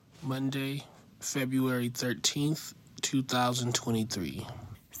Monday, February 13th, 2023.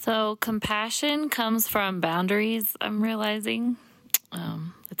 So compassion comes from boundaries, I'm realizing.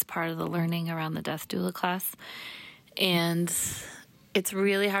 It's part of the learning around the death doula class. And it's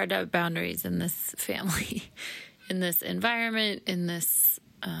really hard to have boundaries in this family, in this environment, in this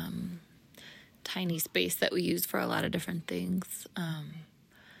tiny space that we use for a lot of different things.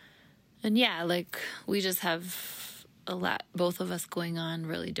 And yeah, like we just have a lot, both of us going on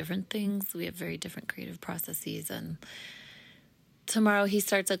really different things. We have very different creative processes. And tomorrow he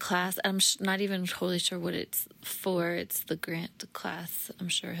starts a class. I'm not even totally sure what it's for. It's the grant class. I'm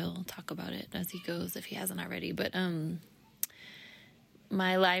sure he'll talk about it as he goes if he hasn't already. But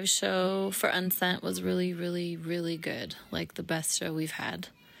my live show for Unsent was really, really, really good. Like the best show we've had.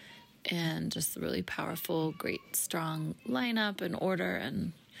 And just really powerful, great, strong lineup and order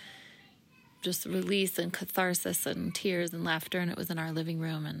and just release and catharsis and tears and laughter. And it was in our living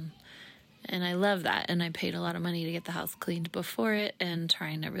room. And I love that. And I paid a lot of money to get the house cleaned before it and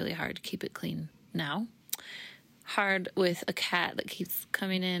trying really hard to keep it clean now. Hard with a cat that keeps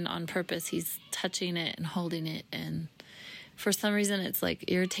coming in on purpose. He's touching it and holding it. And for some reason, it's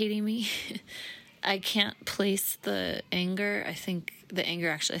like irritating me. I can't place the anger. I think the anger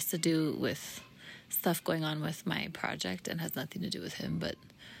actually has to do with stuff going on with my project and has nothing to do with him. But,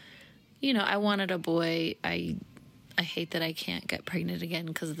 you know, I wanted a boy. I hate that I can't get pregnant again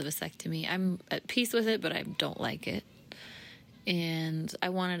because of the vasectomy. I'm at peace with it, but I don't like it. And I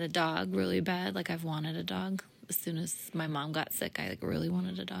wanted a dog really bad. Like I've wanted a dog. As soon as my mom got sick, I really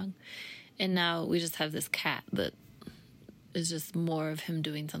wanted a dog. And now we just have this cat that is just more of him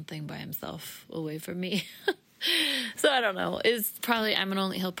doing something by himself away from me. So I don't know. It's probably,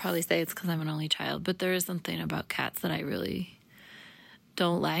 he'll probably say it's because I'm an only child, but there is something about cats that I really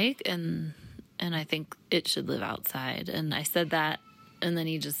don't like. And I think it should live outside. And I said that, and then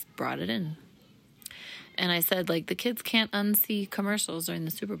he just brought it in. And I said, like, the kids can't unsee commercials during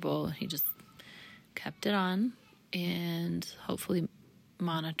the Super Bowl. He just kept it on and hopefully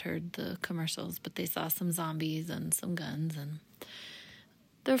monitored the commercials. But they saw some zombies and some guns, and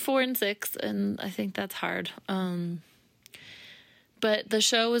they're 4 and 6, and I think that's hard. But the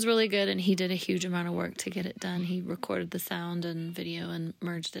show was really good, and he did a huge amount of work to get it done. He recorded the sound and video and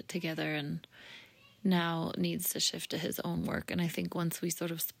merged it together, and now needs to shift to his own work. And I think once we sort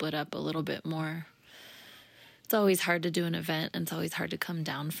of split up a little bit more, it's always hard to do an event, and it's always hard to come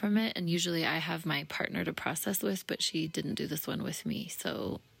down from it. And usually I have my partner to process with, but she didn't do this one with me,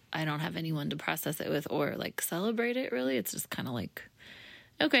 so I don't have anyone to process it with or like celebrate it really. It's just kind of like,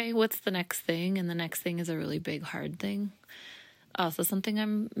 okay, what's the next thing? And the next thing is a really big, hard thing. Also something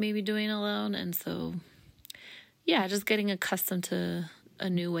I'm maybe doing alone. And so, yeah, just getting accustomed to a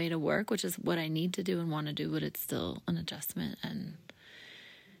new way to work, which is what I need to do and want to do, but it's still an adjustment. And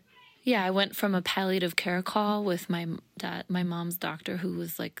yeah, I went from a palliative care call with my mom's doctor, who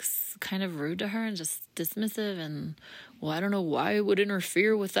was like kind of rude to her and just dismissive. And, well, I don't know why it would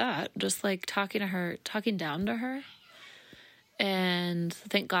interfere with that. Just like talking down to her. And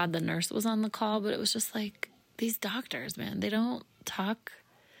thank God the nurse was on the call, but it was just like, these doctors, man, they don't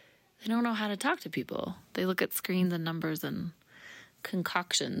know how to talk to people. They look at screens and numbers and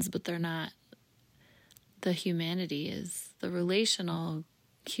concoctions, but they're not. The humanity is the relational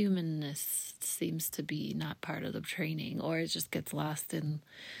humanness seems to be not part of the training, or it just gets lost in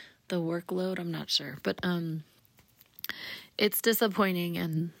the workload. I'm not sure, but it's disappointing,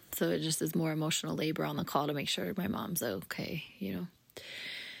 and so it just is more emotional labor on the call to make sure my mom's okay, you know.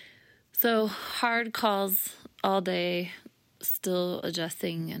 So hard calls all day, still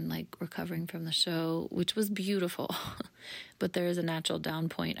adjusting and like recovering from the show, which was beautiful. But there is a natural down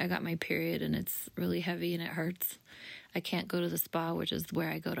point. I got my period and it's really heavy and it hurts. I can't go to the spa, which is where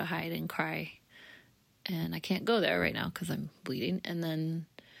I go to hide and cry. And I can't go there right now because I'm bleeding. And then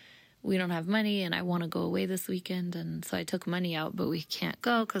we don't have money and I want to go away this weekend. And so I took money out, but we can't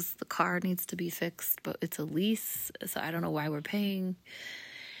go because the car needs to be fixed. But it's a lease, so I don't know why we're paying.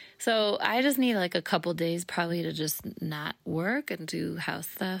 So I just need like a couple days probably to just not work and do house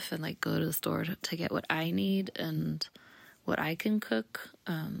stuff and like go to the store to get what I need and what I can cook,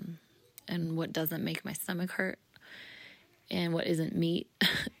 and what doesn't make my stomach hurt and what isn't meat.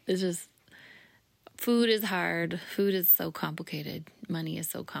 It's just, food is hard. Food is so complicated. Money is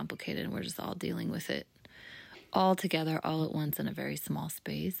so complicated, and we're just all dealing with it all together, all at once in a very small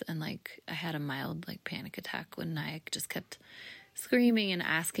space. And like I had a mild like panic attack when Nyack just kept screaming and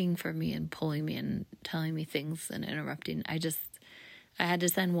asking for me and pulling me and telling me things and interrupting. I had to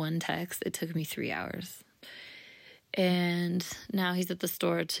send one text. It took me 3 hours. And now he's at the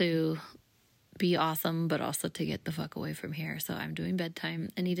store to be awesome, but also to get the fuck away from here. So I'm doing bedtime,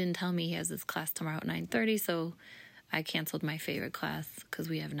 and he didn't tell me he has this class tomorrow at 9:30, so I canceled my favorite class because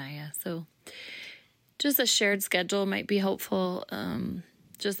we have Naya. So just a shared schedule might be helpful.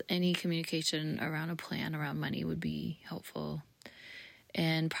 Just any communication around a plan around money would be helpful.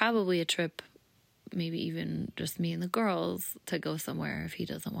 And probably a trip, maybe even just me and the girls, to go somewhere if he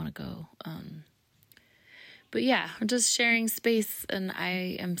doesn't want to go. But yeah, I'm just sharing space, and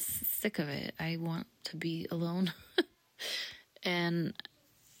I am sick of it. I want to be alone. and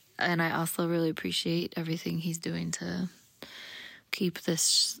I also really appreciate everything he's doing to keep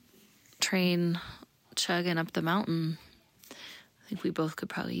this train chugging up the mountain. I think we both could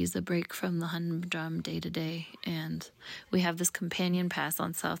probably use a break from the humdrum day to day. And we have this companion pass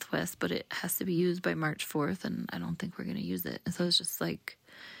on Southwest, but it has to be used by March 4th, and I don't think we're going to use it. And so it's just like,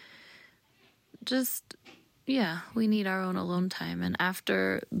 yeah, we need our own alone time. And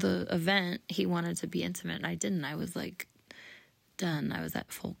after the event, he wanted to be intimate, and I didn't. I was like, done. I was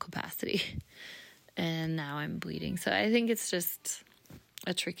at full capacity. And now I'm bleeding. So I think it's just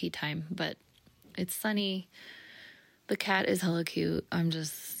a tricky time, but it's sunny. The cat is hella cute. I'm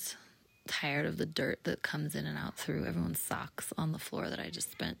just tired of the dirt that comes in and out through everyone's socks on the floor that I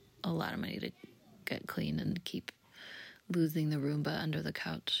just spent a lot of money to get clean and keep losing the Roomba under the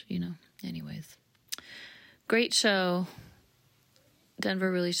couch, Anyways. Great show.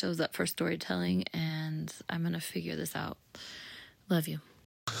 Denver really shows up for storytelling, and I'm going to figure this out. Love you.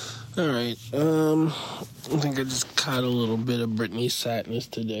 All right. I think I just caught a little bit of Brittany's sadness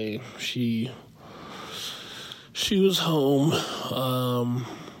today. She was home,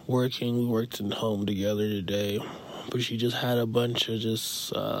 working. We worked at home together today, but she just had a bunch of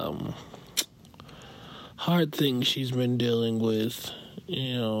just hard things she's been dealing with,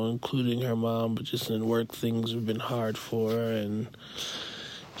 including her mom, but just in work things have been hard for her, and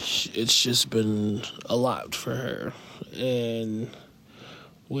it's just been a lot for her. And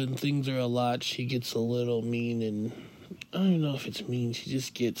when things are a lot, she gets a little mean, and I don't know if it's mean, she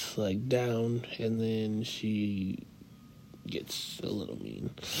just gets down, and then she gets a little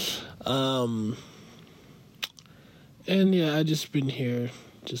mean. And yeah, I just been here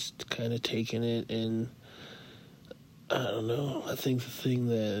just kind of taking it, and I don't know, I think the thing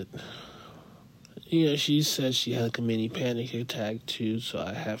that, she said she had a mini panic attack too, so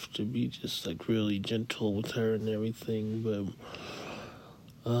I have to be just really gentle with her and everything, but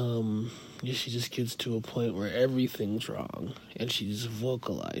she just gets to a point where everything's wrong, and she's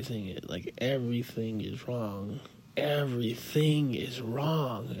vocalizing it, everything is wrong, and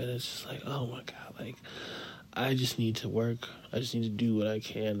it's just oh my God, I just need to work, I just need to do what I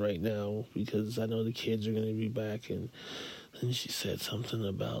can right now, because I know the kids are going to be back. And then she said something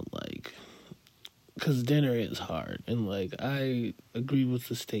about, because dinner is hard, and, I agree with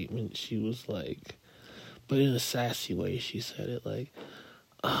the statement. She was but in a sassy way, she said it,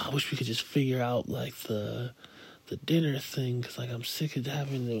 I wish we could just figure out, the dinner thing, because, I'm sick of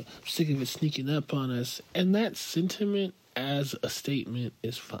it sneaking up on us. And that sentiment as a statement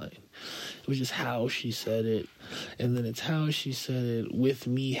is fine. It was just how she said it. And then it's how she said it with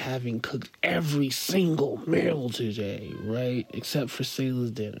me having cooked every single meal today, right? Except for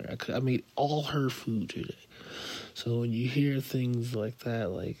Sayla's dinner. I made all her food today. So when you hear things like that,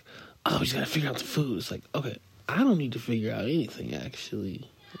 oh, we just gotta figure out the food. It's okay, I don't need to figure out anything, actually.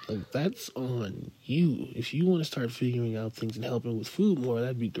 That's on you. If you want to start figuring out things and helping with food more,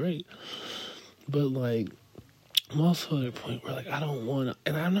 that'd be great. But, I'm also at a point where, I don't want to,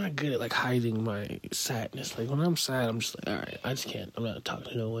 and I'm not good at, hiding my sadness. When I'm sad, I'm just all right, I just can't. I'm not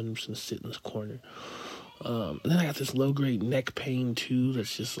talking to no one. I'm just going to sit in this corner. And then I got this low-grade neck pain, too,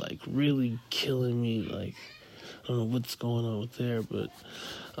 that's just, really killing me. I don't know what's going on with there, but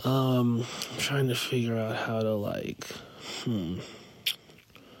I'm trying to figure out how to,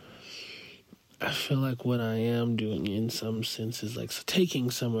 I feel like what I am doing in some sense is, taking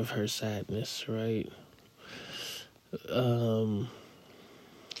some of her sadness, right? I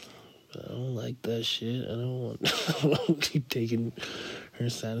don't like that shit. I don't want to keep taking her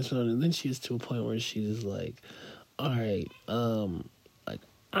sadness on. And then she gets to a point where she's all right,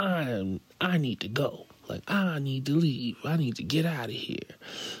 I need to go. I need to leave. I need to get out of here.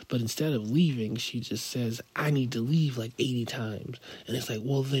 But instead of leaving, she just says, I need to leave 80 times. And it's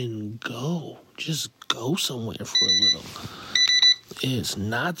well, then go. Just go somewhere for a little. It's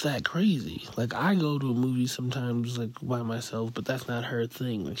not that crazy. I go to a movie sometimes, by myself, but that's not her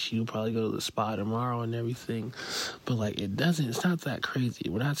thing. She'll probably go to the spa tomorrow and everything. But, it's not that crazy.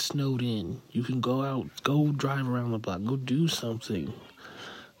 We're not snowed in. You can go out, go drive around the block, go do something.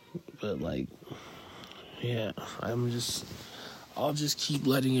 But, yeah, I'm just I'll just keep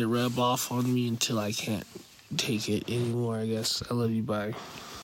letting it rub off on me until I can't take it anymore, I guess. I love you, bye.